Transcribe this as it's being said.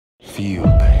feel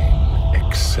pain,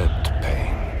 accept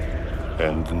pain,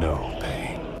 and know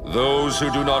pain. Those who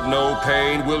do not know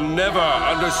pain will never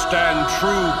understand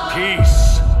true peace.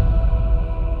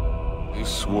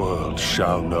 This world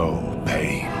shall know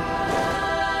pain.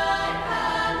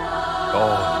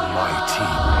 Almighty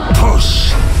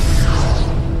push!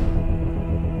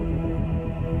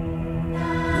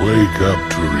 Wake up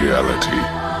to reality.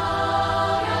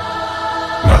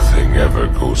 Nothing ever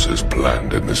goes as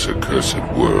planned in this accursed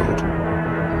world.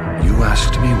 You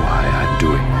asked me why I'm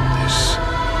doing all this.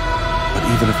 But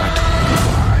even if I told you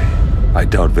why, I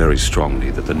doubt very strongly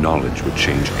that the knowledge would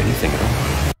change anything at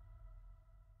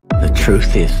all. The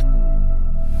truth is,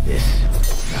 this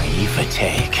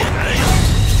naivete cannot.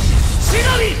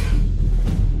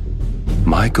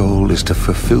 My goal is to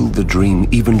fulfill the dream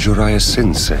even Jiraiya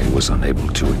Sensei was unable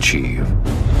to achieve.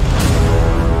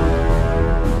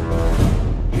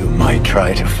 You might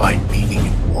try to find meaning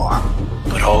in war,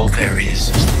 but all there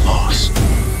is loss.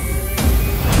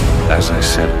 As I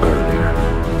said earlier,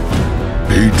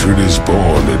 Hatred is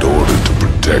born in order to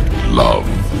protect love.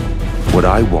 what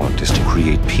I want is to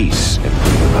create peace and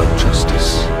bring about justice.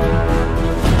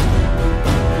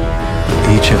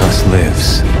 Each of us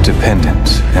lives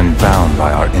dependent and bound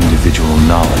by our individual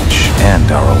knowledge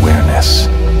and our awareness.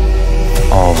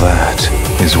 All that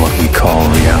is what we call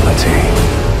reality.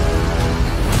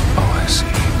 Oh, I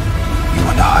see. You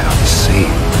and I are the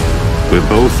same. We're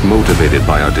both motivated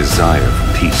by our desire for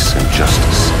peace and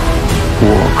justice.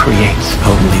 War creates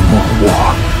only more war.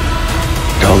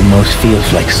 It almost feels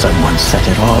like someone set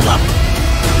it all up.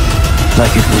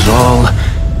 Like it was all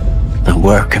the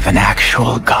work of an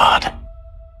actual god.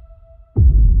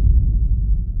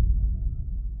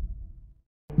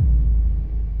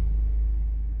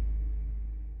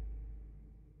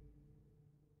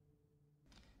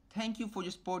 Thank you for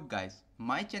your support, guys.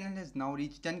 My channel has now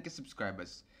reached 10k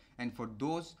subscribers, and for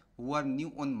those who are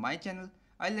new on my channel,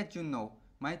 I'll let you know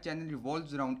my channel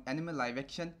revolves around anime live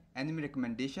action, anime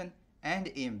recommendation and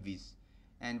AMVs.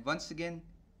 And once again,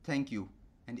 thank you.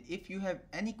 And if you have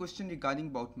any question regarding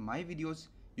about my videos,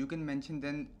 you can mention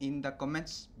them in the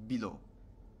comments below.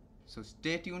 So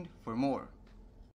stay tuned for more.